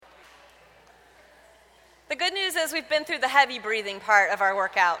The good news is we've been through the heavy breathing part of our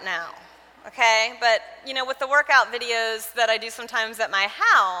workout now, okay? But, with the workout videos that I do sometimes at my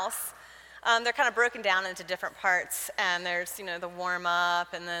house, they're kind of broken down into different parts. And there's, the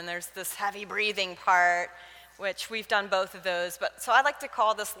warm-up, and then there's this heavy breathing part, which we've done both of those. But so I like to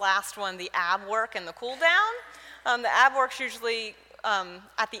call this last one the ab work and the cool down. The ab work's usually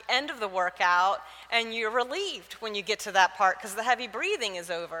at the end of the workout, and you're relieved when you get to that part because the heavy breathing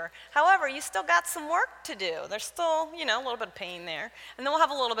is over. However, you still got some work to do. There's still, a little bit of pain there. And then we'll have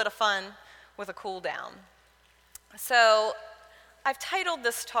a little bit of fun with a cool down. So I've titled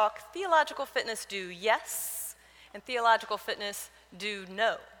this talk, Theological Fitness Do Yes, and Theological Fitness Do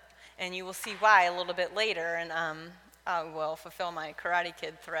No. And you will see why a little bit later, and I will fulfill my Karate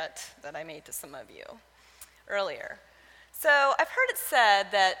Kid threat that I made to some of you earlier. So I've heard it said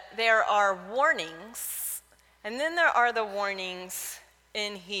that there are warnings, and then there are the warnings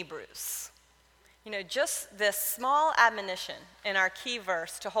in Hebrews. Just this small admonition in our key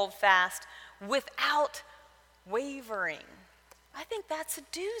verse to hold fast without wavering. I think that's a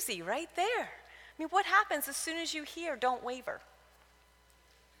doozy right there. What happens as soon as you hear, don't waver?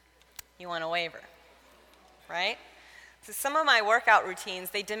 You want to waver, right? So some of my workout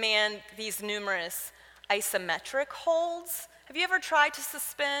routines, they demand these numerous isometric holds. Have you ever tried to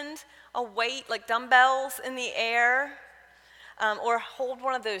suspend a weight like dumbbells in the air? Or hold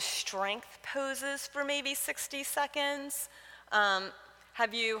one of those strength poses for maybe 60 seconds?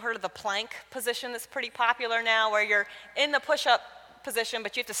 Have you heard of the plank position that's pretty popular now, where you're in the push-up position,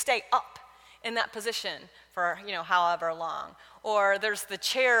 but you have to stay up in that position for, however long? Or there's the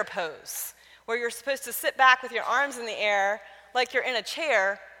chair pose, where you're supposed to sit back with your arms in the air like you're in a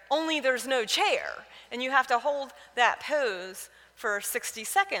chair, only there's no chair. And you have to hold that pose for 60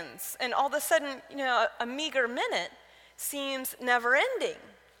 seconds. And all of a sudden, a meager minute seems never-ending.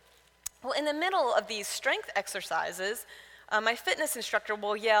 Well, in the middle of these strength exercises, my fitness instructor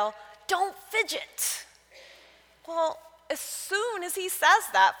will yell, "Don't fidget." Well, as soon as he says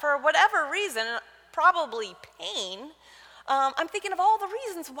that, for whatever reason, probably pain, I'm thinking of all the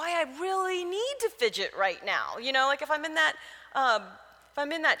reasons why I really need to fidget right now. Like if I'm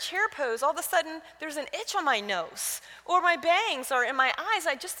in that chair pose, all of a sudden there's an itch on my nose, or my bangs are in my eyes.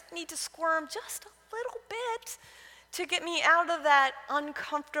 I just need to squirm just a little bit to get me out of that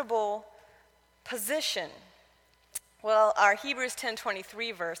uncomfortable position. Well, our Hebrews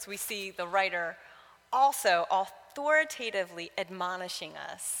 10:23 verse, we see the writer also authoritatively admonishing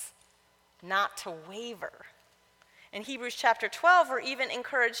us not to waver. In Hebrews chapter 12, we're even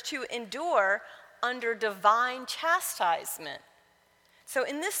encouraged to endure under divine chastisement. So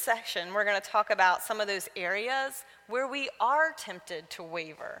in this section, we're going to talk about some of those areas where we are tempted to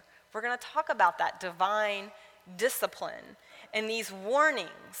waver. We're going to talk about that divine discipline and these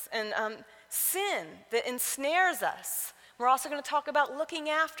warnings and sin that ensnares us. We're also going to talk about looking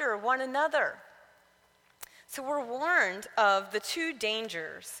after one another. So we're warned of the two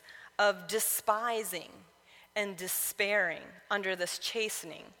dangers of despising and despairing under this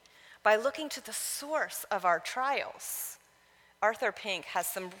chastening by looking to the source of our trials. Arthur Pink has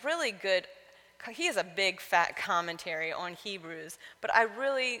some really good, he has a big fat commentary on Hebrews, but I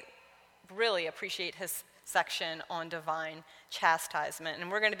really, really appreciate his section on divine chastisement. And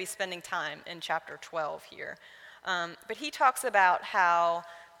we're going to be spending time in chapter 12 here. But he talks about how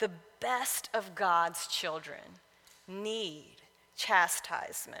the best of God's children need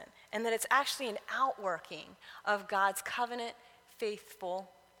chastisement, and that it's actually an outworking of God's covenant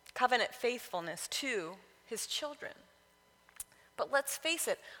faithfulness to his children. But let's face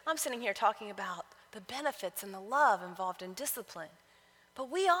it, I'm sitting here talking about the benefits and the love involved in discipline. But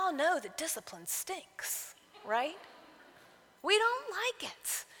we all know that discipline stinks, right? We don't like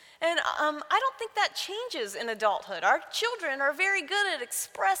it. And I don't think that changes in adulthood. Our children are very good at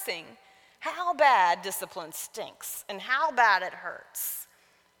expressing how bad discipline stinks and how bad it hurts.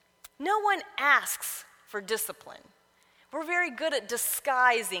 No one asks for discipline. We're very good at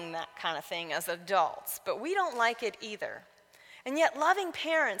disguising that kind of thing as adults, but we don't like it either. And yet loving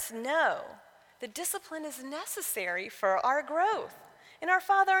parents know that discipline is necessary for our growth. And our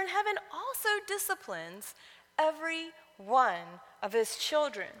Father in heaven also disciplines every one of his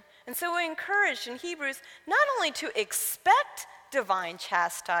children. And so we're encouraged in Hebrews not only to expect divine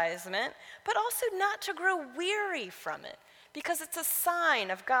chastisement, but also not to grow weary from it, because it's a sign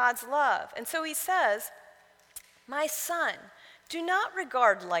of God's love. And so he says, "My son, do not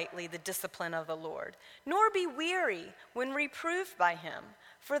regard lightly the discipline of the Lord, nor be weary when reproved by him.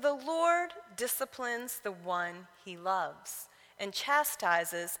 For the Lord disciplines the one he loves, and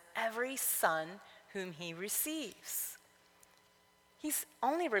chastises every son whom he receives." He's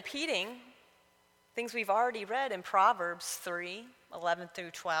only repeating Things we've already read in Proverbs 3, 11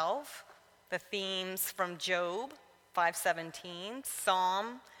 through 12, the themes from Job 5:17,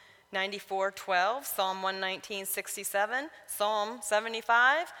 Psalm 94:12, Psalm 119:67, Psalm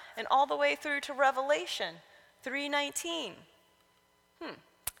 75, and all the way through to Revelation 3:19.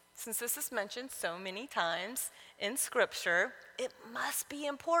 Since this is mentioned so many times in Scripture, it must be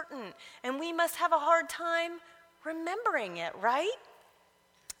important, and we must have a hard time remembering it, right?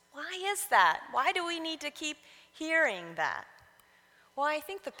 Why is that? Why do we need to keep hearing that? Well, I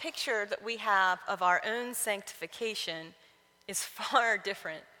think the picture that we have of our own sanctification is far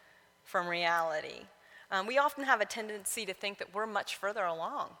different from reality. We often have a tendency to think that we're much further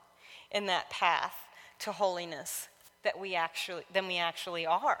along in that path to holiness than we actually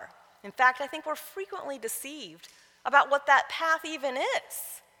are. In fact, I think we're frequently deceived about what that path even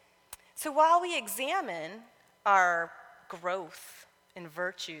is. So while we examine our growth in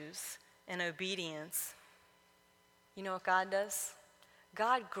virtues and obedience, you know what God does?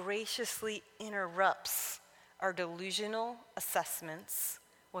 God graciously interrupts our delusional assessments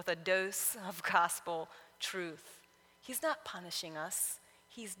with a dose of gospel truth. He's not punishing us,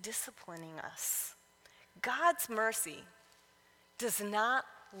 he's disciplining us. God's mercy does not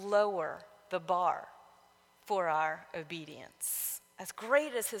lower the bar for our obedience, as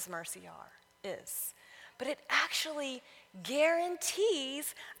great as his mercy is. But it actually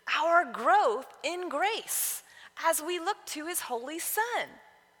guarantees our growth in grace as we look to his holy Son,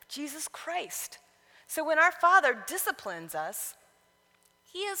 Jesus Christ. So when our Father disciplines us,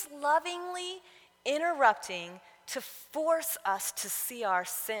 he is lovingly interrupting to force us to see our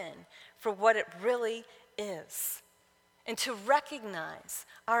sin for what it really is, and to recognize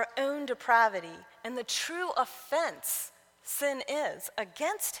our own depravity and the true offense sin is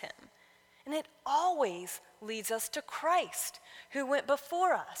against him. And it always leads us to Christ, who went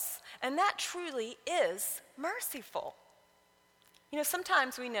before us, and that truly is merciful. You know,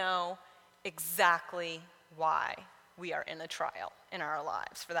 sometimes we know exactly why we are in a trial in our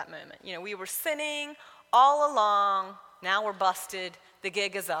lives for that moment. You know, we were sinning all along, now we're busted, the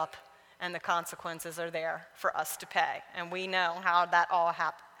gig is up, and the consequences are there for us to pay. And we know how that all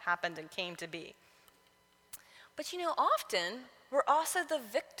happened and came to be. But you know, often we're also the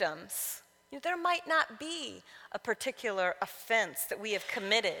victims. You know, there might not be a particular offense that we have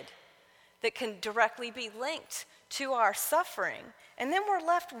committed that can directly be linked to our suffering. And then we're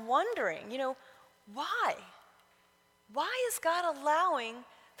left wondering, you know, why? Why is God allowing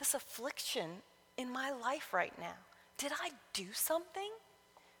this affliction in my life right now? Did I do something?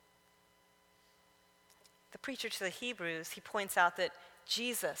 The preacher to the Hebrews, he points out that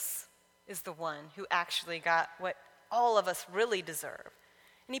Jesus is the one who actually got what all of us really deserve.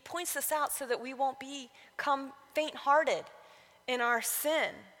 And he points this out so that we won't become faint-hearted in our sin.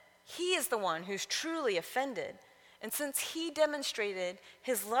 He is the one who's truly offended. And since he demonstrated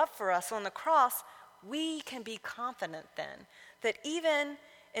his love for us on the cross, we can be confident then that even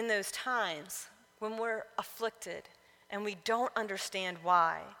in those times when we're afflicted and we don't understand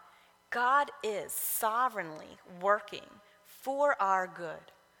why, God is sovereignly working for our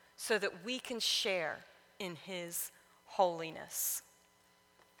good so that we can share in his holiness.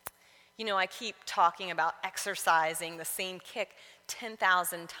 You know, I keep talking about exercising the same kick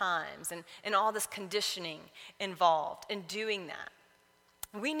 10,000 times and all this conditioning involved in doing that.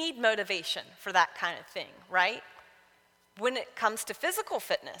 We need motivation for that kind of thing, right? When it comes to physical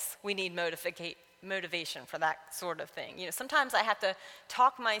fitness, we need motivation for that sort of thing. You know, sometimes I have to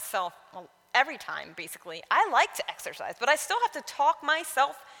talk myself, well, every time basically. I like to exercise, but I still have to talk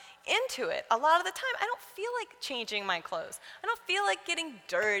myself into it. A lot of the time, I don't feel like changing my clothes. I don't feel like getting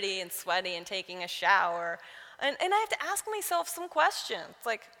dirty and sweaty and taking a shower. And I have to ask myself some questions,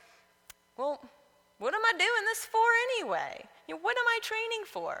 like, well, what am I doing this for anyway? You know, what am I training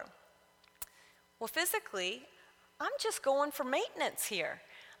for? Well, physically, I'm just going for maintenance here.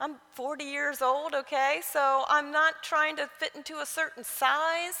 I'm 40 years old, okay, so I'm not trying to fit into a certain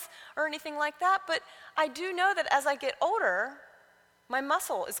size or anything like that, but I do know that as I get older, my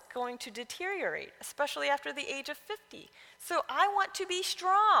muscle is going to deteriorate, especially after the age of 50. So I want to be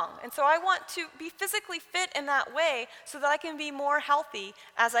strong, and so I want to be physically fit in that way so that I can be more healthy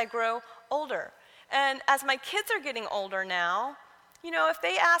as I grow older. And as my kids are getting older now, you know, if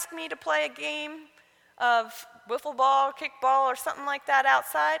they ask me to play a game of wiffle ball, kickball, or something like that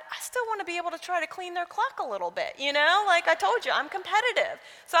outside, I still want to be able to try to clean their clock a little bit, you know? Like I told you, I'm competitive.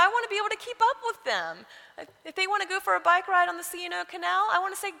 So I want to be able to keep up with them. If they want to go for a bike ride on the C&O Canal, I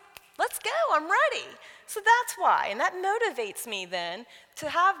want to say, let's go, I'm ready. So that's why, and that motivates me then to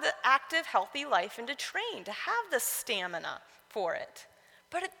have the active, healthy life and to train, to have the stamina for it.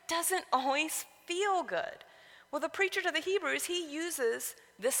 But it doesn't always feel good. Well, the preacher to the Hebrews, he uses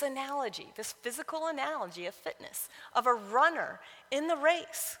this analogy, this physical analogy of fitness, of a runner in the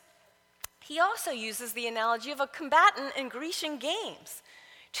race. He also uses the analogy of a combatant in Grecian games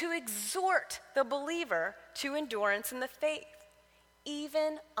to exhort the believer to endurance in the faith,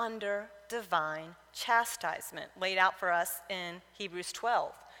 even under divine chastisement, laid out for us in Hebrews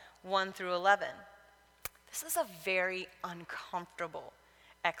 12, 1 through 11. This is a very uncomfortable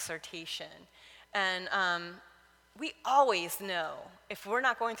exhortation. And we always know, if we're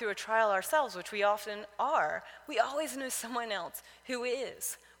not going through a trial ourselves, which we often are, we always know someone else who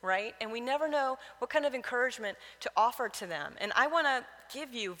is, right? And we never know what kind of encouragement to offer to them. And I want to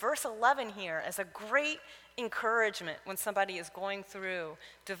give you verse 11 here as a great encouragement when somebody is going through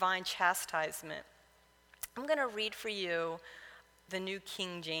divine chastisement. I'm going to read for you the New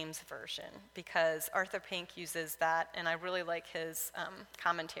King James Version because Arthur Pink uses that, and I really like his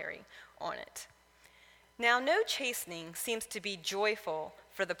commentary on it. Now, no chastening seems to be joyful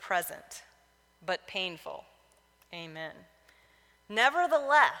for the present, but painful. Amen.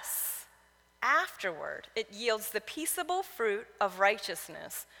 Nevertheless, afterward, it yields the peaceable fruit of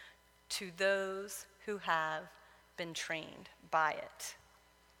righteousness to those who have been trained by it.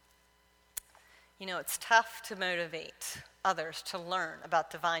 You know, it's tough to motivate others to learn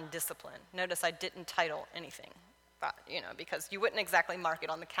about divine discipline. Notice I didn't title anything. Because you wouldn't exactly mark it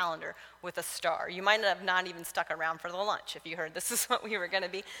on the calendar with a star. You might have not even stuck around for the lunch if you heard this is what we were going to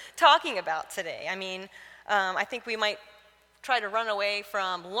be talking about today. I think we might try to run away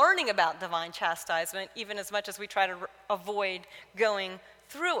from learning about divine chastisement even as much as we try to avoid going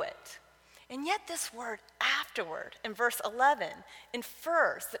through it. And yet this word afterward in verse 11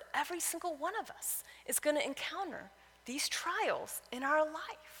 infers that every single one of us is going to encounter these trials in our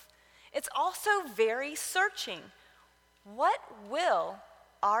life. It's also very searching. What will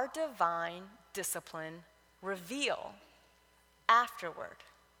our divine discipline reveal afterward?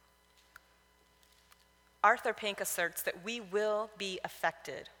 Arthur Pink asserts that we will be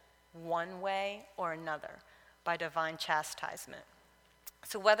affected one way or another by divine chastisement.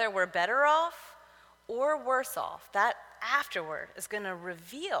 So whether we're better off or worse off, that afterward is going to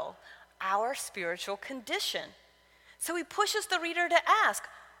reveal our spiritual condition. So he pushes the reader to ask,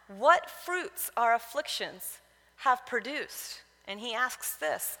 what fruits our afflictions have produced? And he asks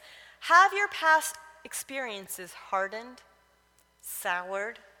this, have your past experiences hardened,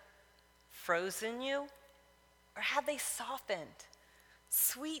 soured, frozen you? Or have they softened,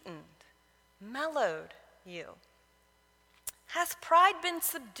 sweetened, mellowed you? Has pride been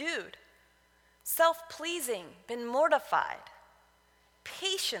subdued, self-pleasing been mortified,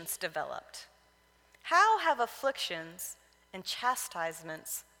 patience developed? How have afflictions and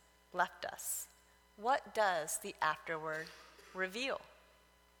chastisements left us? What does the afterward reveal?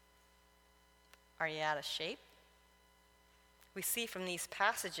 Are you out of shape? We see from these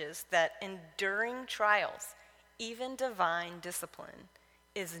passages that enduring trials, even divine discipline,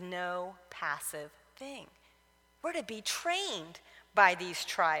 is no passive thing. We're to be trained by these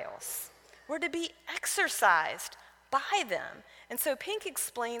trials. We're to be exercised by them. And so Pink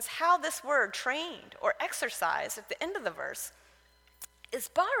explains how this word trained or exercised at the end of the verse is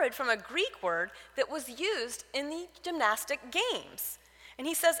borrowed from a Greek word that was used in the gymnastic games. And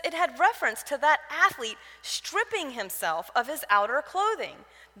he says it had reference to that athlete stripping himself of his outer clothing.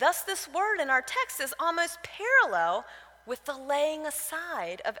 Thus, this word in our text is almost parallel with the laying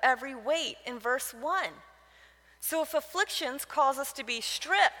aside of every weight in verse 1. So if afflictions cause us to be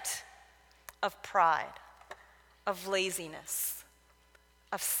stripped of pride, of laziness,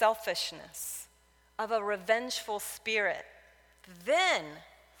 of selfishness, of a revengeful spirit, then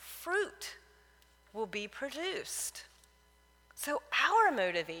fruit will be produced. So our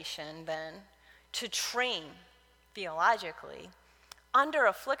motivation then to train theologically under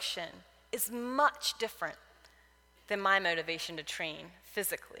affliction is much different than my motivation to train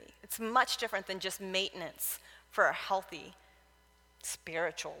physically. It's much different than just maintenance for a healthy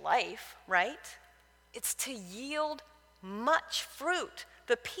spiritual life, right? It's to yield much fruit,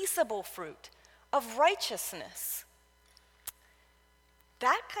 the peaceable fruit of righteousness.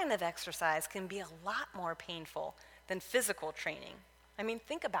 That kind of exercise can be a lot more painful than physical training.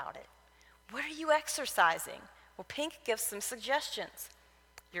 Think about it. What are you exercising? Well, Pink gives some suggestions.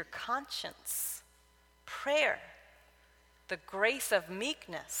 Your conscience, prayer, the grace of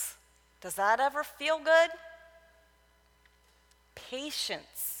meekness. Does that ever feel good?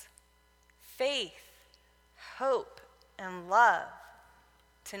 Patience, faith, hope, and love,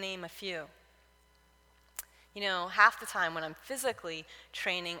 to name a few. Half the time when I'm physically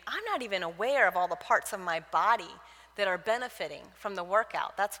training, I'm not even aware of all the parts of my body that are benefiting from the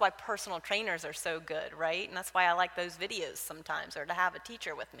workout. That's why personal trainers are so good, right? And that's why I like those videos sometimes, or to have a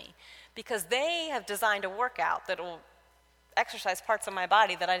teacher with me, because they have designed a workout that will exercise parts of my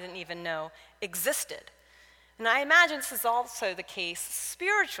body that I didn't even know existed. And I imagine this is also the case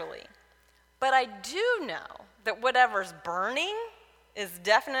spiritually. But I do know that whatever's burning is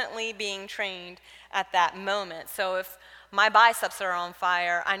definitely being trained at that moment. So if my biceps are on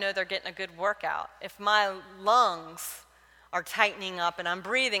fire, I know they're getting a good workout. If my lungs are tightening up and I'm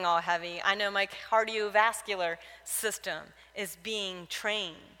breathing all heavy, I know my cardiovascular system is being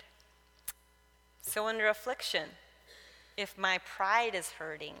trained. So under affliction, if my pride is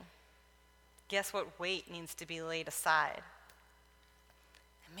hurting, guess what weight needs to be laid aside?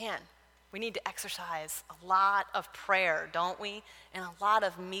 And man, we need to exercise a lot of prayer, don't we? And a lot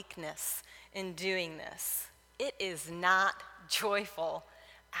of meekness in doing this. It is not joyful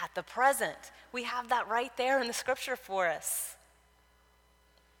at the present. We have that right there in the scripture for us.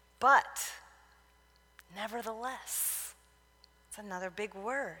 But, nevertheless, it's another big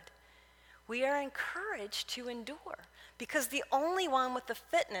word. We are encouraged to endure because the only one with the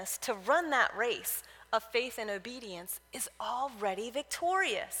fitness to run that race of faith and obedience is already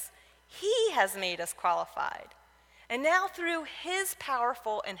victorious. He has made us qualified. And now through his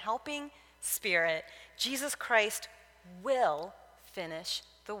powerful and helping Spirit, Jesus Christ will finish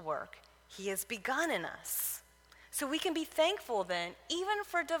the work he has begun in us. So we can be thankful then, even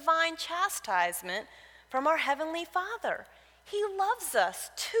for divine chastisement from our Heavenly Father. He loves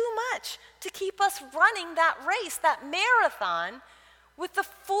us too much to keep us running that race, that marathon, with the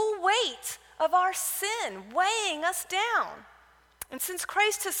full weight of our sin weighing us down. And since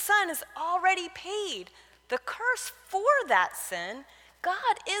Christ, his Son, has already paid the curse for that sin,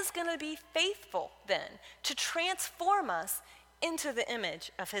 God is going to be faithful then to transform us into the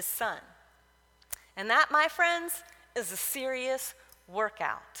image of his Son. And that, my friends, is a serious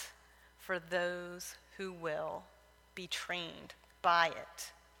workout for those who will be trained by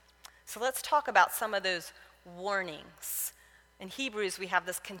it. So let's talk about some of those warnings. In Hebrews, we have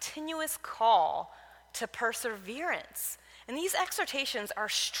this continuous call to perseverance. And these exhortations are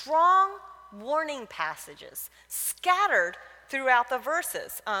strong warning passages scattered throughout the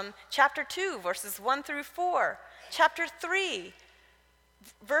verses. Chapter 2, verses 1 through 4. Chapter 3,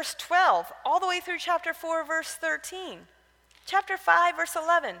 verse 12, all the way through chapter 4, verse 13. Chapter 5, verse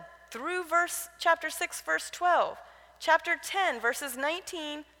 11, through chapter 6, verse 12. Chapter 10, verses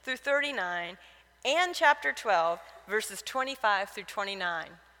 19 through 39. And chapter 12, verses 25 through 29.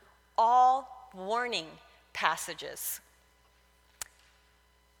 All warning passages.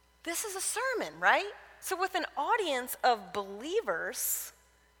 This is a sermon, right? So with an audience of believers,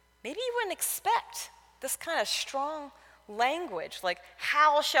 maybe you wouldn't expect this kind of strong language, like,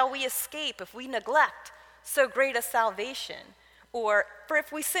 how shall we escape if we neglect so great a salvation? Or, for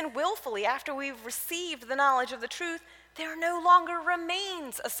if we sin willfully after we've received the knowledge of the truth, there no longer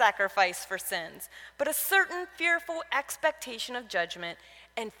remains a sacrifice for sins, but a certain fearful expectation of judgment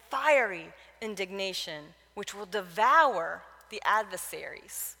and fiery indignation, which will devour the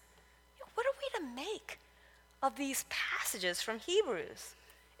adversaries. What are we to make of these passages from Hebrews?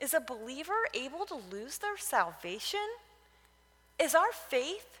 Is a believer able to lose their salvation? Is our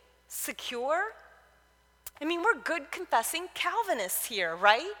faith secure? I mean, we're good confessing Calvinists here,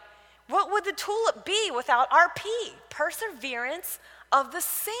 right? What would the tulip be without RP? Perseverance of the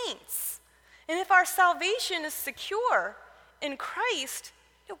saints. And if our salvation is secure in Christ,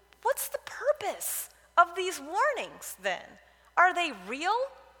 what's the purpose of these warnings then? Are they real,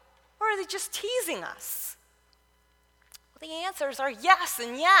 or are they just teasing us? Well, the answers are yes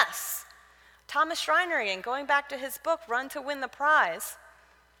and yes. Thomas Schreiner, again, going back to his book, Run to Win the Prize,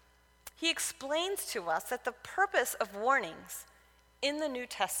 he explains to us that the purpose of warnings in the New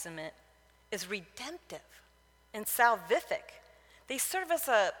Testament is redemptive and salvific. They serve as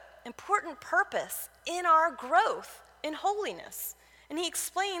an important purpose in our growth in holiness. And he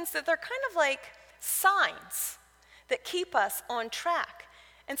explains that they're kind of like signs that keep us on track.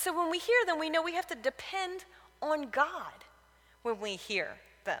 And so when we hear them, we know we have to depend on God when we hear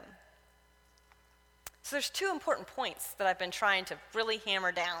them. So there's two important points that I've been trying to really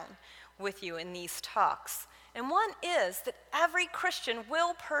hammer down with you in these talks. And one is that every Christian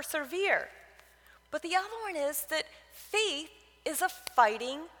will persevere. But the other one is that faith is a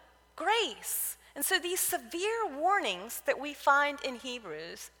fighting grace. And so these severe warnings that we find in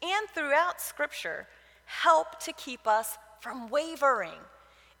Hebrews and throughout Scripture help to keep us from wavering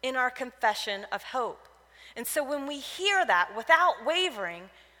in our confession of hope. And so when we hear that without wavering,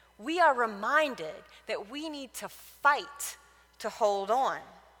 we are reminded that we need to fight to hold on.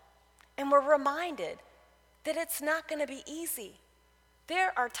 And we're reminded that it's not going to be easy.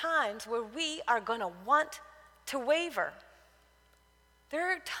 There are times where we are going to want to waver.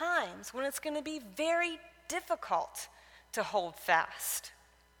 There are times when it's going to be very difficult to hold fast.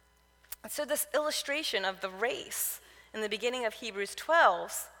 And so this illustration of the race in the beginning of Hebrews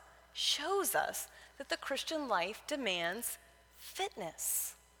 12 shows us that the Christian life demands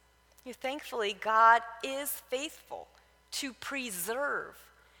fitness. Thankfully, God is faithful to preserve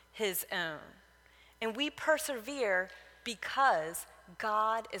his own. And we persevere because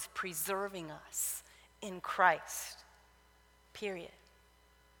God is preserving us in Christ. Period.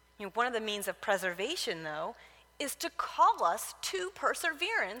 One of the means of preservation, though, is to call us to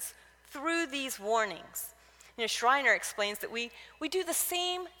perseverance through these warnings. Schreiner explains that we do the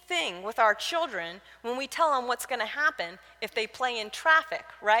same thing with our children when we tell them what's going to happen if they play in traffic,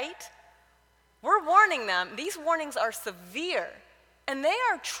 right? We're warning them. These warnings are severe, and they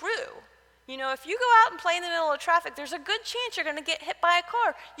are true. If you go out and play in the middle of traffic, there's a good chance you're going to get hit by a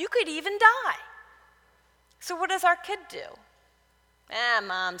car. You could even die. So what does our kid do?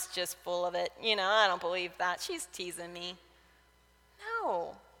 Mom's just full of it. I don't believe that. She's teasing me.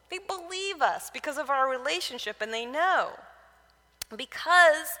 No, they believe us because of our relationship, and they know.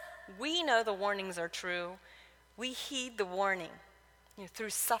 Because we know the warnings are true, we heed the warning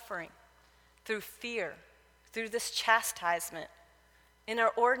through suffering, through fear, through this chastisement. In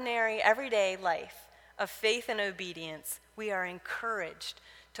our ordinary, everyday life of faith and obedience, we are encouraged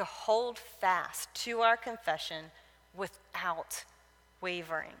to hold fast to our confession without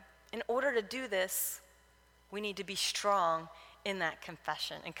wavering. In order to do this, we need to be strong in that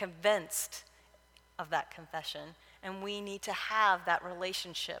confession and convinced of that confession. And we need to have that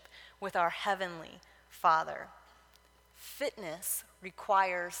relationship with our Heavenly Father. Fitness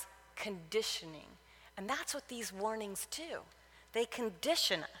requires conditioning. And that's what these warnings do. They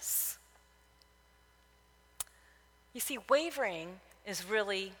condition us. You see, wavering is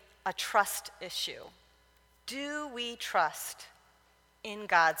really a trust issue. Do we trust in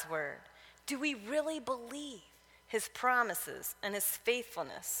God's word? Do we really believe his promises and his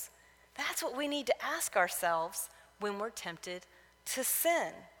faithfulness? That's what we need to ask ourselves when we're tempted to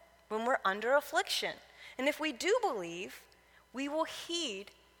sin, when we're under affliction. And if we do believe, we will heed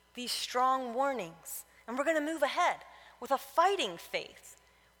these strong warnings, and we're going to move ahead with a fighting faith.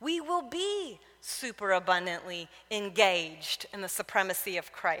 We will be superabundantly engaged in the supremacy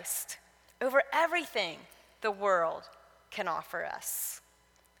of Christ over everything the world can offer us.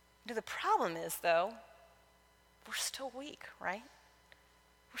 The problem is, though, we're still weak, right?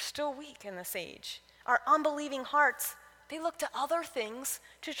 We're still weak in this age. Our unbelieving hearts, they look to other things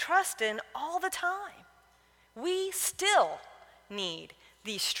to trust in all the time. We still need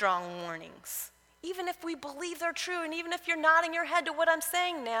these strong warnings. Even if we believe they're true, and even if you're nodding your head to what I'm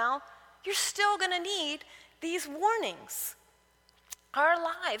saying now, you're still going to need these warnings. Our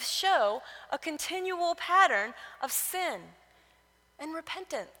lives show a continual pattern of sin and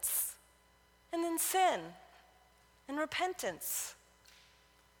repentance, and then sin and repentance.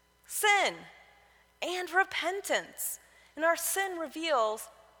 Sin and repentance. And our sin reveals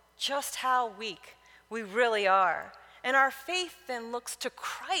just how weak we really are. And our faith then looks to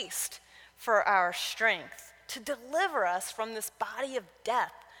Christ for our strength, to deliver us from this body of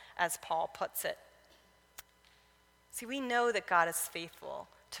death, as Paul puts it. See, we know that God is faithful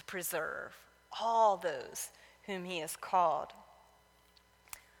to preserve all those whom he has called.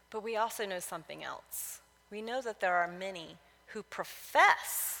 But we also know something else. We know that there are many who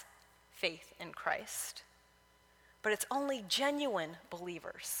profess faith in Christ, but it's only genuine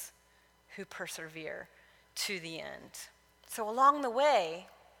believers who persevere to the end. So along the way,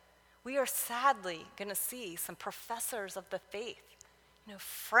 we are sadly going to see some professors of the faith,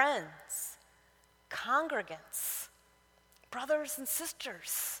 friends, congregants, brothers and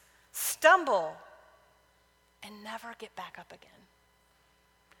sisters, stumble and never get back up again.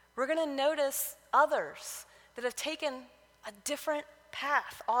 We're going to notice others that have taken a different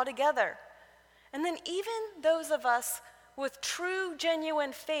path altogether. And then even those of us with true,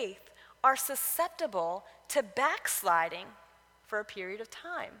 genuine faith are susceptible to backsliding for a period of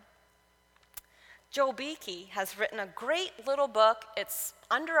time. Joel Beeke has written a great little book. It's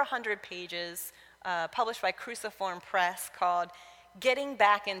under 100 pages, published by Cruciform Press, called Getting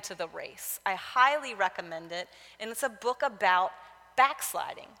Back into the Race. I highly recommend it, and it's a book about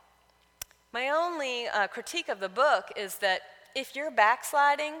backsliding. My only critique of the book is that if you're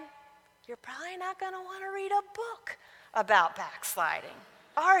backsliding, you're probably not going to want to read a book about backsliding,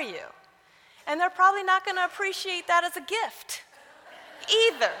 are you? And they're probably not going to appreciate that as a gift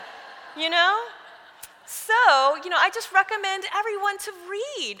either, So, I just recommend everyone to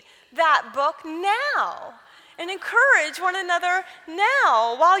read that book now and encourage one another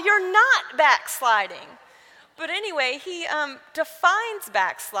now while you're not backsliding. But anyway, he defines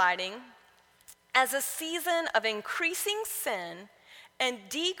backsliding as a season of increasing sin and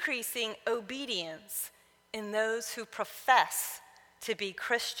decreasing obedience in those who profess to be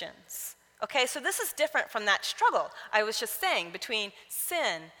Christians. Okay, so this is different from that struggle I was just saying between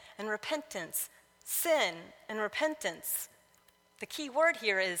sin and repentance. Sin and repentance. The key word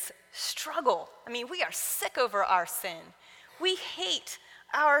here is struggle. I mean, we are sick over our sin. We hate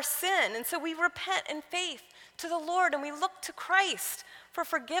our sin, and so we repent in faith to the Lord, and we look to Christ for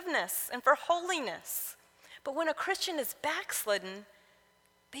forgiveness and for holiness. But when a Christian is backslidden,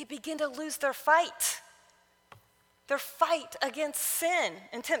 they begin to lose their fight against sin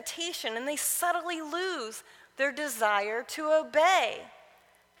and temptation, and they subtly lose their desire to obey.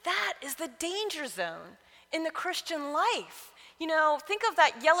 That is the danger zone in the Christian life. You know, think of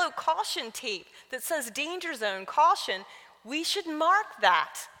that yellow caution tape that says danger zone, caution. We should mark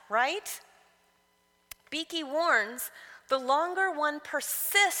that, right? Beeke warns, the longer one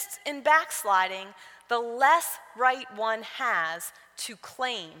persists in backsliding, the less right one has to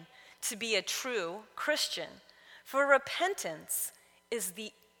claim to be a true Christian. For repentance is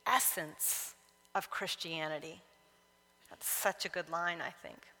the essence of Christianity. That's such a good line, I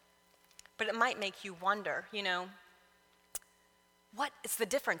think. But it might make you wonder, you know, what is the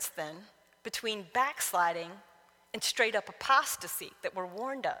difference then between backsliding and straight up apostasy that we're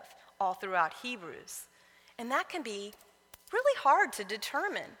warned of all throughout Hebrews? And that can be really hard to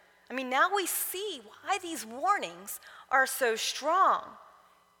determine. I mean, now we see why these warnings are so strong.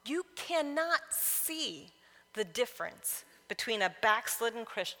 You cannot see the difference between a backslidden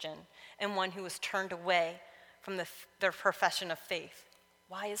Christian and one who has turned away from their profession of faith.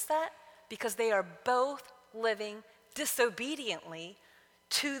 Why is that? Because they are both living disobediently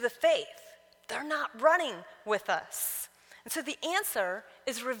to the faith. They're not running with us. And so the answer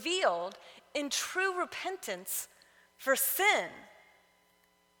is revealed in true repentance for sin.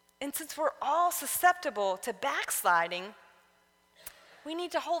 And since we're all susceptible to backsliding, we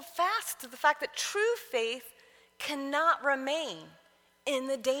need to hold fast to the fact that true faith cannot remain in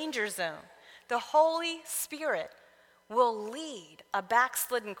the danger zone. The Holy Spirit will lead a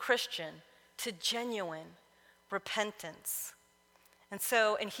backslidden Christian to genuine repentance. And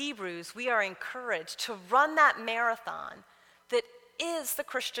so in Hebrews, we are encouraged to run that marathon that is the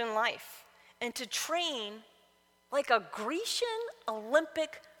Christian life and to train like a Grecian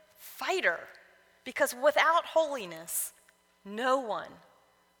Olympic fighter, because without holiness, no one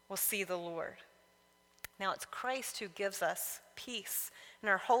will see the Lord. Now, it's Christ who gives us peace, and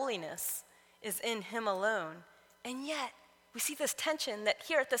our holiness is in him alone. And yet, we see this tension that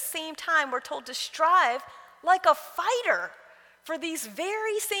here at the same time, we're told to strive like a fighter for these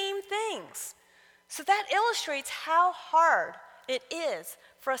very same things. So that illustrates how hard it is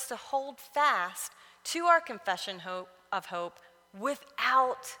for us to hold fast to our confession of hope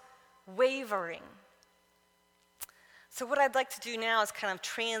without wavering. So what I'd like to do now is kind of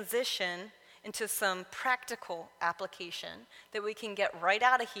transition into some practical application that we can get right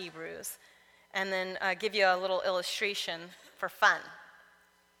out of Hebrews, and then give you a little illustration for fun.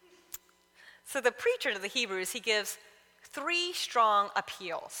 So the preacher to the Hebrews, he gives 3 strong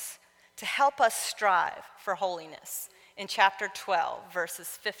appeals to help us strive for holiness in chapter 12, verses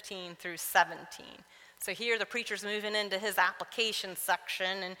 15 through 17. So here the preacher's moving into his application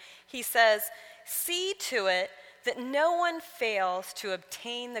section, and he says, "See to it that no one fails to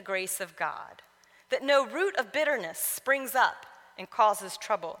obtain the grace of God, that no root of bitterness springs up and causes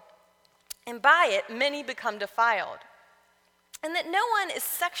trouble, and by it many become defiled, and that no one is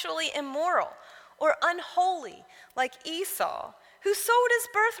sexually immoral or unholy like Esau, who sold his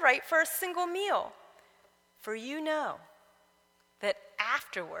birthright for a single meal. For you know that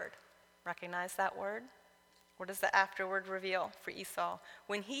afterward," recognize that word? What does the afterward reveal for Esau?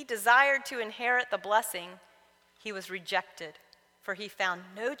 "When he desired to inherit the blessing, he was rejected, for he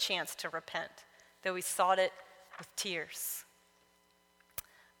found no chance to repent, though he sought it with tears."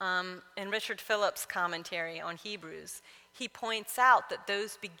 In Richard Phillips' commentary on Hebrews, he points out that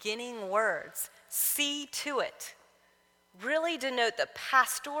those beginning words, "see to it," really denote the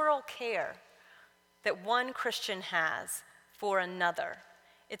pastoral care that one Christian has for another.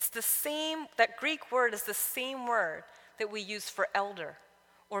 It's the same, that Greek word is the same word that we use for elder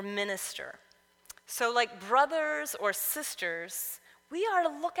or minister. So like brothers or sisters, we are to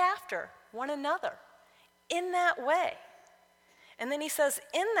look after one another in that way. And then he says,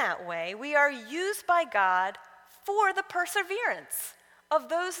 in that way, we are used by God for the perseverance of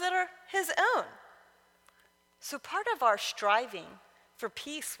those that are his own. So part of our striving for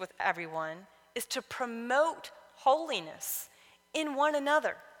peace with everyone is to promote holiness in one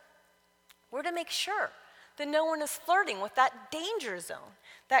another. We're to make sure that no one is flirting with that danger zone,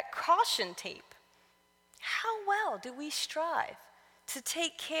 that caution tape. How well do we strive to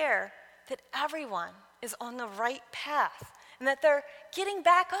take care that everyone is on the right path and that they're getting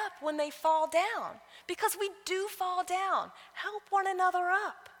back up when they fall down? Because we do fall down. Help one another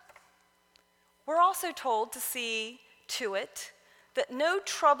up. We're also told to see to it that no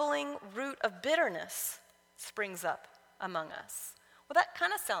troubling root of bitterness springs up among us. Well, that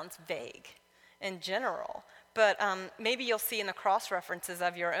kind of sounds vague in general, but maybe you'll see in the cross-references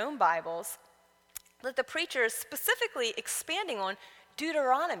of your own Bibles that the preacher is specifically expanding on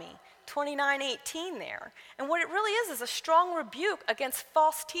Deuteronomy 29:18 there. And what it really is a strong rebuke against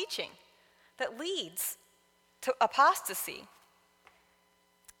false teaching that leads to apostasy.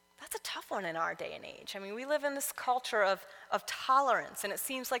 That's a tough one in our day and age. I mean, we live in this culture of tolerance, and it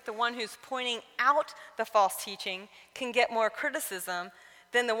seems like the one who's pointing out the false teaching can get more criticism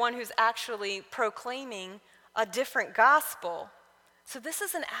than the one who's actually proclaiming a different gospel. So this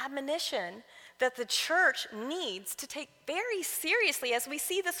is an admonition that the church needs to take very seriously as we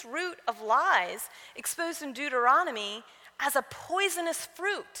see this root of lies exposed in Deuteronomy as a poisonous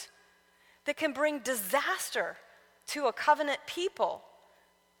fruit that can bring disaster to a covenant people.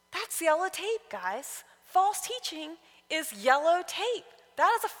 That's yellow tape, guys. False teaching is yellow tape.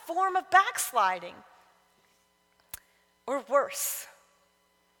 That is a form of backsliding. Or worse.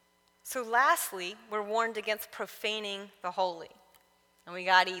 So lastly, we're warned against profaning the holy. And we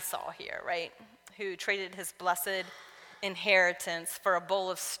got Esau here, right? Who traded his blessed inheritance for a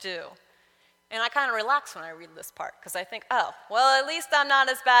bowl of stew. And I kind of relax when I read this part because I think, oh, well, at least I'm not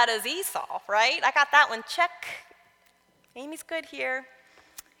as bad as Esau, right? I got that one, check. Amy's good here.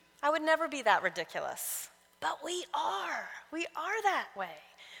 I would never be that ridiculous. But we are. We are that way.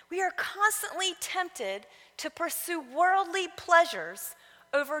 We are constantly tempted to pursue worldly pleasures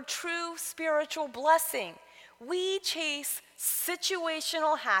over true spiritual blessing. We chase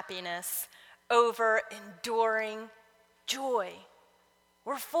situational happiness over enduring joy.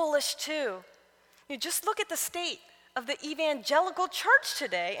 We're foolish too. You just look at the state of the evangelical church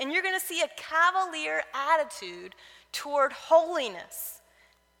today, and you're going to see a cavalier attitude toward holiness.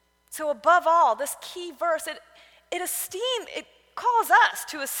 So above all, this key verse, it calls us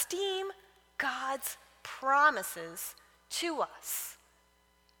to esteem God's promises to us.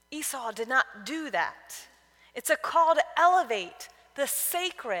 Esau did not do that. It's a call to elevate the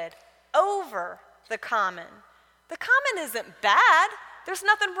sacred over the common. The common isn't bad. There's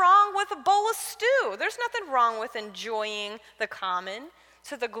nothing wrong with a bowl of stew. There's nothing wrong with enjoying the common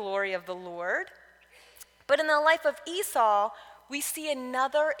to the glory of the Lord. But in the life of Esau, we see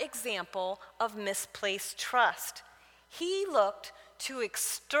another example of misplaced trust. He looked to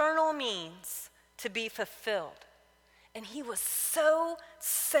external means to be fulfilled. And he was so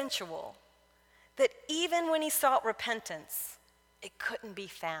sensual that even when he sought repentance, it couldn't be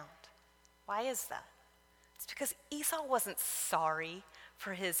found. Why is that? It's because Esau wasn't sorry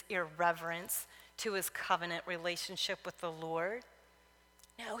for his irreverence to his covenant relationship with the Lord.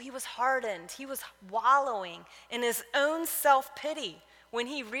 No, he was hardened. He was wallowing in his own self-pity when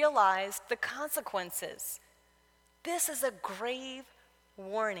he realized the consequences. This is a grave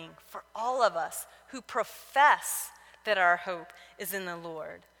warning for all of us who profess that our hope is in the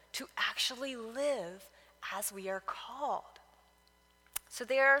Lord, to actually live as we are called. So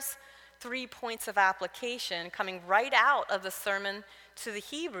there's 3 points of application coming right out of the sermon to the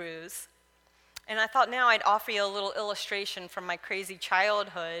Hebrews. And I thought now I'd offer you a little illustration from my crazy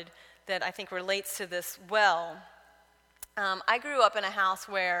childhood that I think relates to this well. I grew up in a house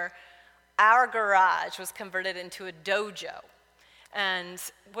where our garage was converted into a dojo. And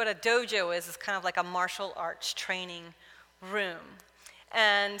what a dojo is kind of like a martial arts training room.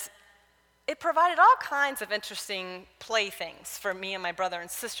 And it provided all kinds of interesting playthings for me and my brother and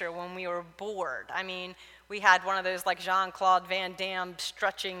sister when we were bored. I mean, we had one of those like Jean-Claude Van Damme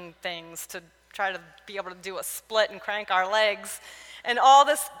stretching things to try to be able to do a split and crank our legs, and all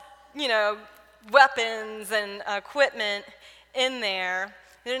this, weapons and equipment in there.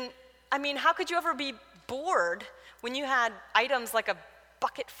 And, I mean, how could you ever be bored when you had items like a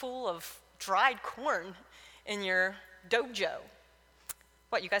bucket full of dried corn in your dojo?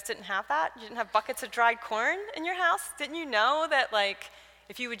 What, you guys didn't have that? You didn't have buckets of dried corn in your house? Didn't you know that,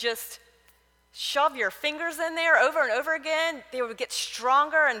 if you would just shove your fingers in there over and over again, they would get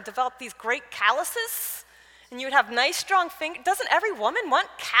stronger and develop these great calluses? And you would have nice, strong fingers. Doesn't every woman want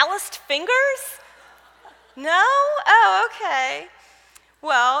calloused fingers? No? Oh, okay.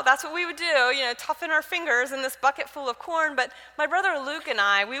 Well, that's what we would do, toughen our fingers in this bucket full of corn. But my brother Luke and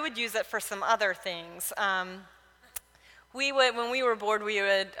I, we would use it for some other things. When we were bored, we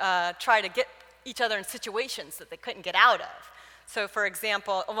would try to get each other in situations that they couldn't get out of. So, for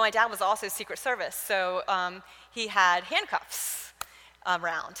example, my dad was also Secret Service, so he had handcuffs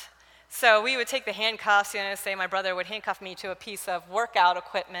around. So we would take the handcuffs, say my brother would handcuff me to a piece of workout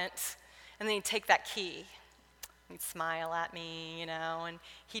equipment, and then he'd take that key. He'd smile at me, and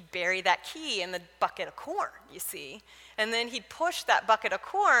he'd bury that key in the bucket of corn, you see. And then he'd push that bucket of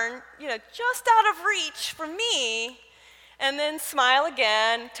corn, just out of reach for me, and then smile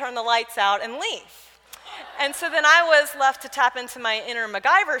again, turn the lights out, and leave. And so then I was left to tap into my inner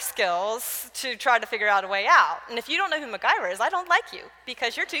MacGyver skills to try to figure out a way out. And if you don't know who MacGyver is, I don't like you,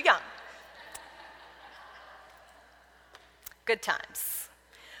 because you're too young. Good times.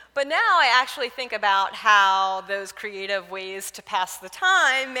 But now I actually think about how those creative ways to pass the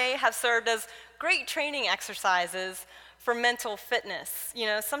time may have served as great training exercises for mental fitness.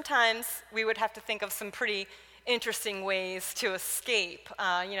 Sometimes we would have to think of some pretty interesting ways to escape.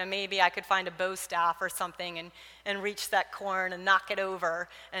 Maybe I could find a bow staff or something and reach that corn and knock it over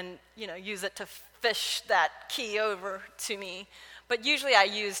and, use it to fish that key over to me. But usually I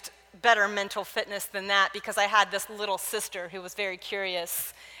used better mental fitness than that because I had this little sister who was very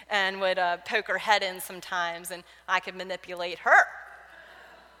curious and would poke her head in sometimes, and I could manipulate her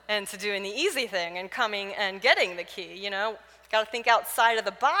into doing the easy thing and coming and getting the key, Got to think outside of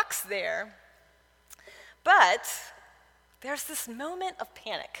the box there. But there's this moment of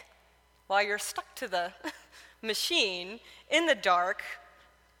panic while you're stuck to the machine in the dark,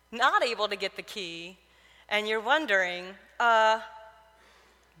 not able to get the key, and you're wondering, why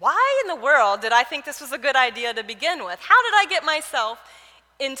in the world did I think this was a good idea to begin with? How did I get myself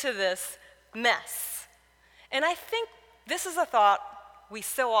into this mess? And I think this is a thought we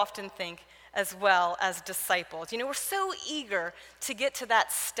so often think as well as disciples. We're so eager to get to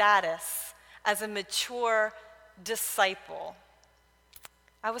that status as a mature disciple.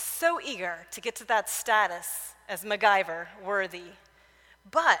 I was so eager to get to that status as MacGyver worthy.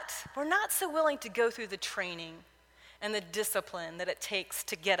 But we're not so willing to go through the training and the discipline that it takes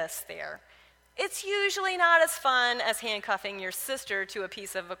to get us there. It's usually not as fun as handcuffing your sister to a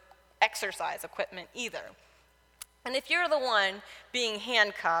piece of exercise equipment either. And if you're the one being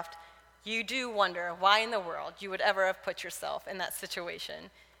handcuffed, you do wonder why in the world you would ever have put yourself in that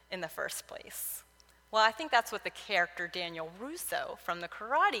situation in the first place. Well, I think that's what the character Daniel Russo from The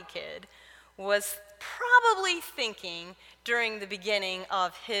Karate Kid was probably thinking during the beginning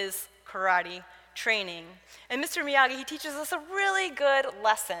of his karate training. And Mr. Miyagi, he teaches us a really good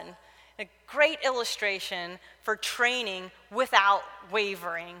lesson, a great illustration for training without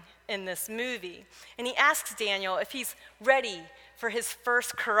wavering in this movie. And he asks Daniel if he's ready for his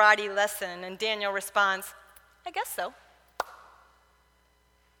first karate lesson, and Daniel responds, "I guess so."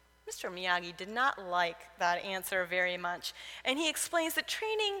 Mr. Miyagi did not like that answer very much, and he explains that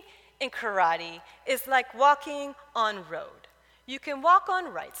training in karate is like walking on road. You can walk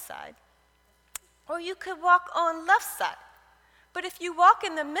on right side, or you could walk on left side. But if you walk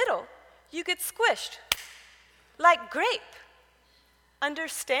in the middle, you get squished, like grape.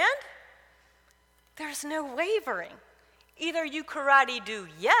 Understand? There's no wavering. Either you karate do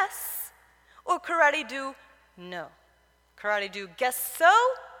yes, or karate do no. Karate do guess so,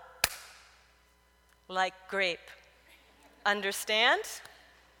 like grape. Understand?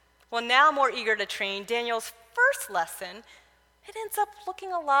 Well, now more eager to train, Daniel's first lesson, it ends up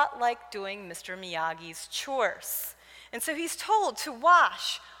looking a lot like doing Mr. Miyagi's chores. And so he's told to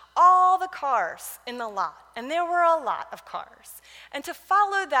wash all the cars in the lot, and there were a lot of cars, and to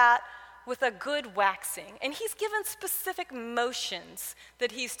follow that with a good waxing. And he's given specific motions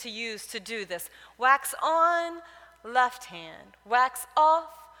that he's to use to do this. Wax on, left hand. Wax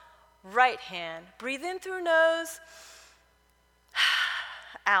off, right hand. Breathe in through nose,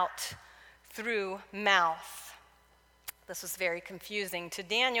 out through mouth. This was very confusing to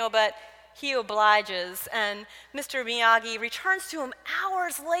Daniel, but he obliges, and Mr. Miyagi returns to him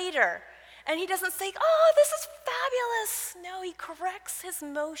hours later, and he doesn't say, "Oh, this is fabulous." No, he corrects his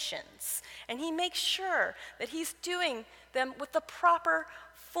motions, and he makes sure that he's doing them with the proper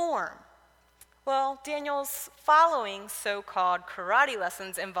form. Well, Daniel's following so-called karate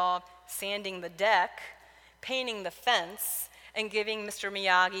lessons involve sanding the deck, painting the fence, and giving Mr.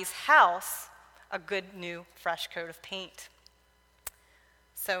 Miyagi's house a good new fresh coat of paint.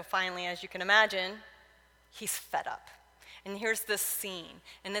 So finally, as you can imagine, he's fed up. And here's this scene,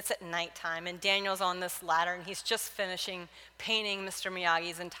 and it's at nighttime, and Daniel's on this ladder, and he's just finishing painting Mr.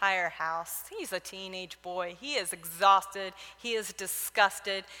 Miyagi's entire house. He's a teenage boy. He is exhausted. He is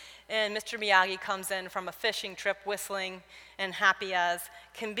disgusted. And Mr. Miyagi comes in from a fishing trip whistling and happy as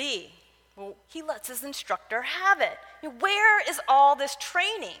can be. Well, he lets his instructor have it. Where is all this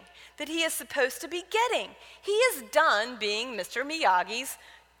training that he is supposed to be getting? He is done being Mr. Miyagi's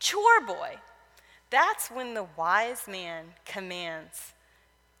chore boy. That's when the wise man commands,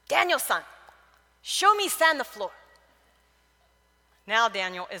 Daniel-san, show me sand the floor. Now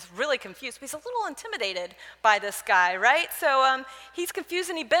Daniel is really confused. He's a little intimidated by this guy, right? So he's confused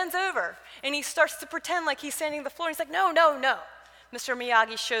and he bends over and he starts to pretend like he's sanding the floor. He's like, no. Mr.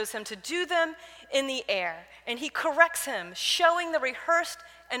 Miyagi shows him to do them in the air, and he corrects him, showing the rehearsed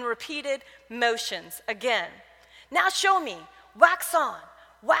and repeated motions again. Now show me, wax on,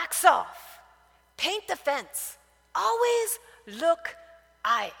 wax off, paint the fence, always look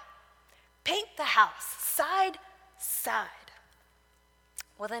eye, paint the house, side, side.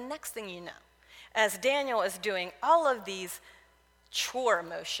 Well, the next thing you know, as Daniel is doing all of these chore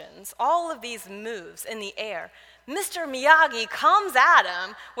motions, all of these moves in the air, Mr. Miyagi comes at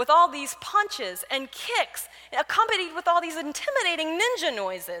him with all these punches and kicks, accompanied with all these intimidating ninja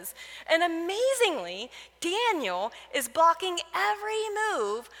noises. And amazingly, Daniel is blocking every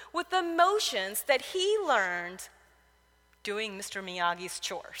move with the motions that he learned doing Mr. Miyagi's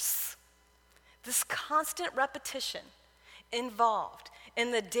chores. This constant repetition involved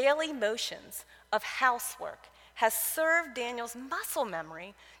in the daily motions of housework has served Daniel's muscle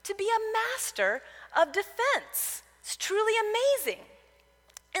memory to be a master of defense. It's truly amazing.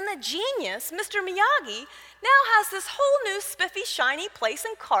 And the genius, Mr. Miyagi, now has this whole new spiffy, shiny place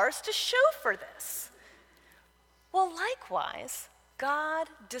and cars to show for this. Well, likewise, God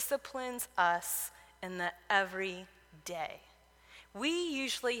disciplines us in the everyday. We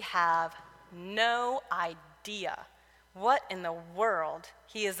usually have no idea what in the world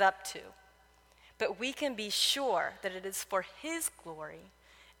he is up to. But we can be sure that it is for his glory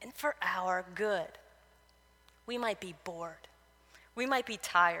and for our good. We might be bored. We might be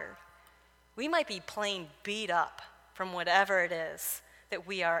tired. We might be plain beat up from whatever it is that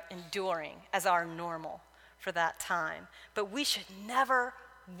we are enduring as our normal for that time. But we should never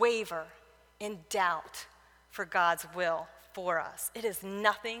waver in doubt for God's will for us. It is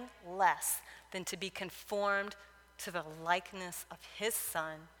nothing less than to be conformed to the likeness of his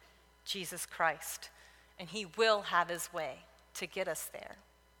Son, Jesus Christ, and he will have his way to get us there.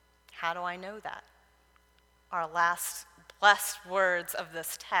 How do I know that? Our last blessed words of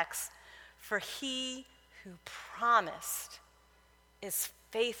this text, for he who promised is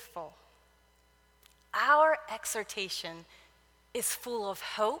faithful. Our exhortation is full of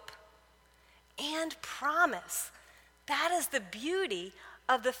hope and promise. That is the beauty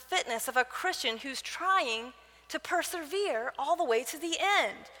of the fitness of a Christian who's trying to persevere all the way to the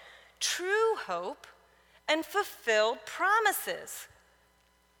end. True hope and fulfilled promises.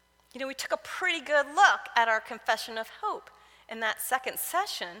 We took a pretty good look at our confession of hope in that second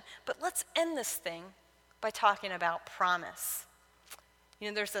session, but let's end this thing by talking about promise.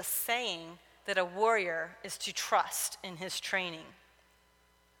 There's a saying that a warrior is to trust in his training.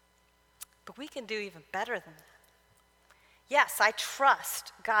 But we can do even better than that. Yes, I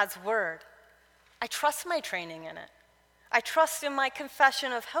trust God's word. I trust my training in it. I trust in my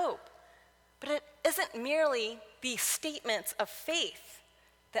confession of hope. But it isn't merely the statements of faith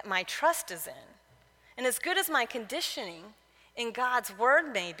that my trust is in. And as good as my conditioning in God's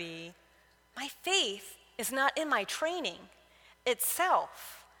word may be, my faith is not in my training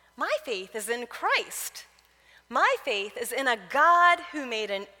itself. My faith is in Christ. My faith is in a God who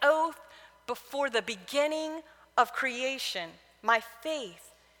made an oath before the beginning of creation. My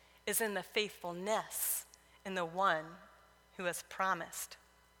faith is in the faithfulness in the one who has promised.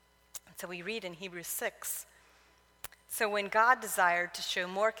 And so we read in Hebrews 6, so when God desired to show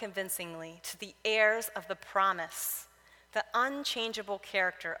more convincingly to the heirs of the promise the unchangeable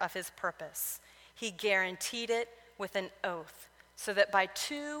character of his purpose, he guaranteed it with an oath, so that by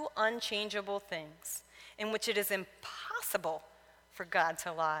two unchangeable things, in which it is impossible for God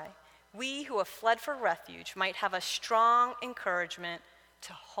to lie, we who have fled for refuge might have a strong encouragement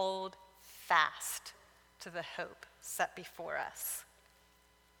to hold fast to the hope set before us.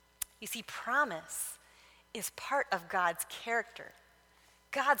 You see, promise is part of God's character.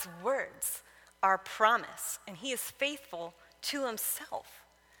 God's words are promise, and he is faithful to himself.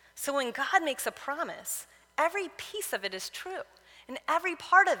 So when God makes a promise, every piece of it is true, and every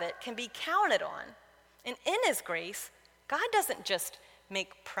part of it can be counted on. And in his grace, God doesn't just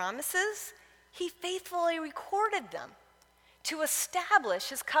make promises, he faithfully recorded them. to establish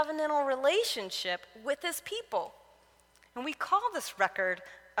his covenantal relationship with his people. And we call this record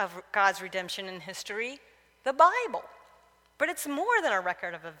of God's redemption in history the Bible. But it's more than a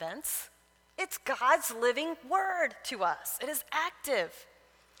record of events. It's God's living word to us. It is active.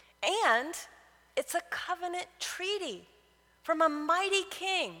 And it's a covenant treaty from a mighty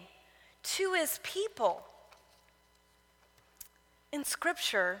king to his people. In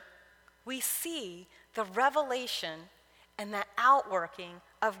Scripture, we see the revelation and the outworking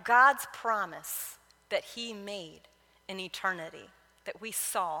of God's promise that he made in eternity that we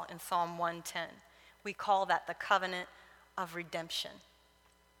saw in Psalm 110. We call that the covenant of redemption.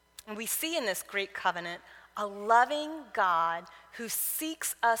 And we see in this great covenant a loving God who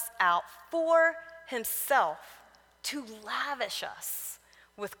seeks us out for himself to lavish us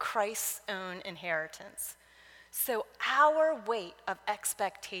with Christ's own inheritance. So our weight of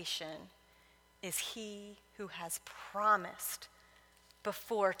expectation is he who has promised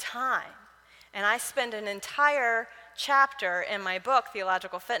before time. And I spend an entire chapter in my book,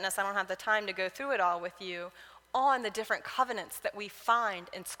 Theological Fitness, I don't have the time to go through it all with you, on the different covenants that we find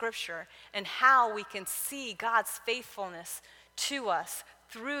in Scripture and how we can see God's faithfulness to us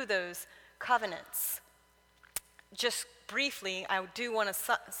through those covenants. Just briefly, I do want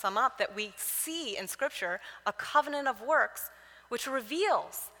to sum up that we see in Scripture a covenant of works which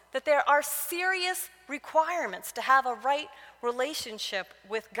reveals that there are serious requirements to have a right relationship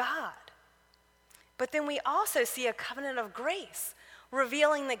with God. But then we also see a covenant of grace,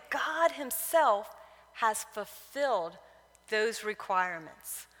 revealing that God himself has fulfilled those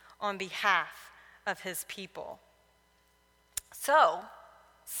requirements on behalf of his people. So,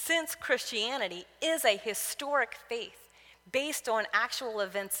 since Christianity is a historic faith based on actual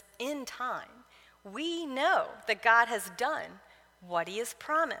events in time, we know that God has done what he has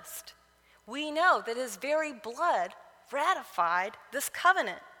promised. We know that his very blood ratified this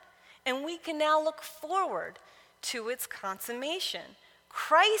covenant, and we can now look forward to its consummation.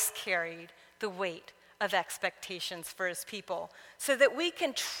 Christ carried the weight of expectations for his people so that we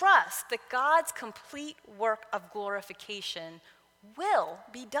can trust that God's complete work of glorification will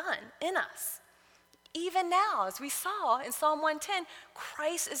be done in us. Even now, as we saw in Psalm 110,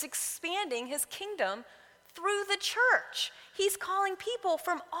 Christ is expanding his kingdom through the church. He's calling people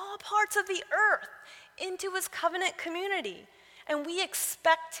from all parts of the earth into his covenant community. And we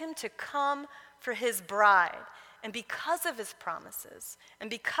expect him to come for his bride. And because of his promises and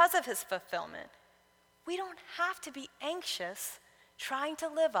because of his fulfillment, we don't have to be anxious trying to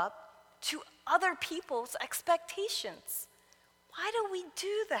live up to other people's expectations. Why do we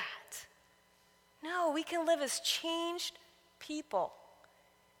do that? No, we can live as changed people,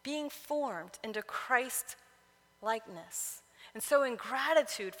 being formed into Christ's likeness. And so in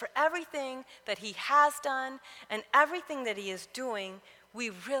gratitude for everything that he has done and everything that he is doing, we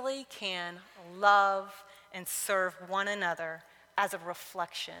really can love and serve one another as a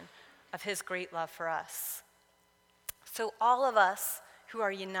reflection of his great love for us. So all of us who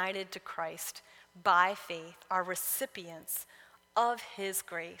are united to Christ by faith are recipients of his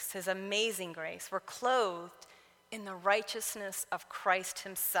grace, his amazing grace. We're clothed in the righteousness of Christ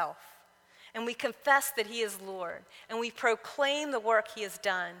himself. And we confess that he is Lord, and we proclaim the work he has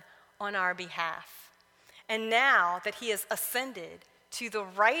done on our behalf. And now that he has ascended to the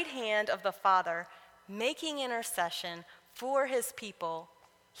right hand of the Father, making intercession for his people,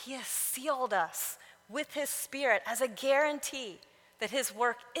 he has sealed us with his Spirit as a guarantee that his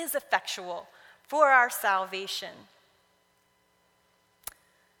work is effectual for our salvation.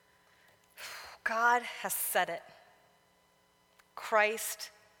 God has said it. Christ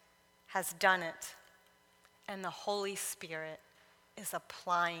has done it. And the Holy Spirit is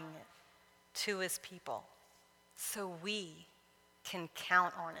applying it to his people. So we can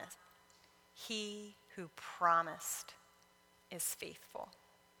count on it. He who promised is faithful.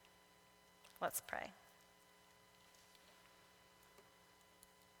 Let's pray.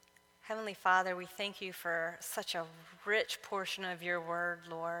 Heavenly Father, we thank you for such a rich portion of your word,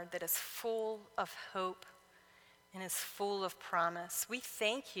 Lord, that is full of hope and is full of promise. We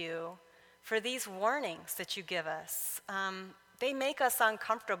thank you for these warnings that you give us. They make us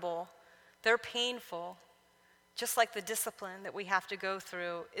uncomfortable. They're painful, just like the discipline that we have to go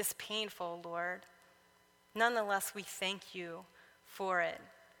through is painful, Lord. Nonetheless, we thank you for it.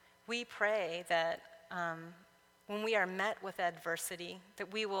 We pray that when we are met with adversity,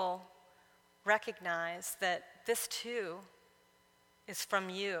 that we will recognize that this too is from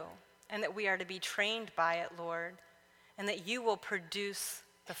you, and that we are to be trained by it, Lord, and that you will produce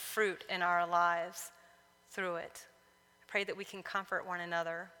the fruit in our lives through it. I pray that we can comfort one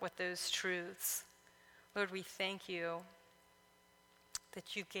another with those truths. Lord, we thank you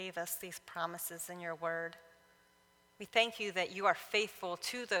that you gave us these promises in your word. We thank you that you are faithful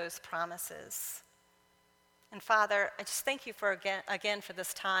to those promises. And Father, I just thank you for again for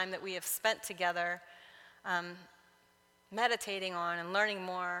this time that we have spent together meditating on and learning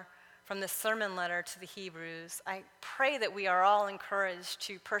more from this sermon letter to the Hebrews. I pray that we are all encouraged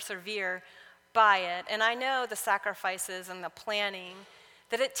to persevere by it. And I know the sacrifices and the planning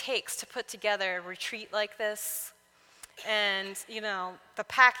that it takes to put together a retreat like this. And, the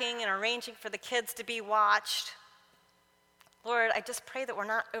packing and arranging for the kids to be watched. Lord, I just pray that we're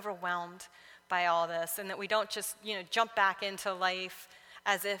not overwhelmed by all this and that we don't just, jump back into life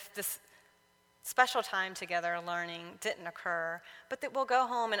as if this special time together learning didn't occur, but that we'll go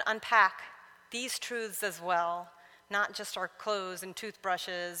home and unpack these truths as well, not just our clothes and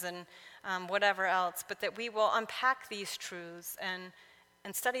toothbrushes and whatever else, but that we will unpack these truths and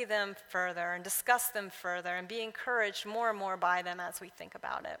study them further and discuss them further and be encouraged more and more by them as we think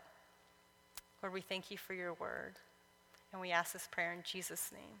about it. Lord, we thank you for your word, and we ask this prayer in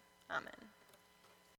Jesus' name. Amen.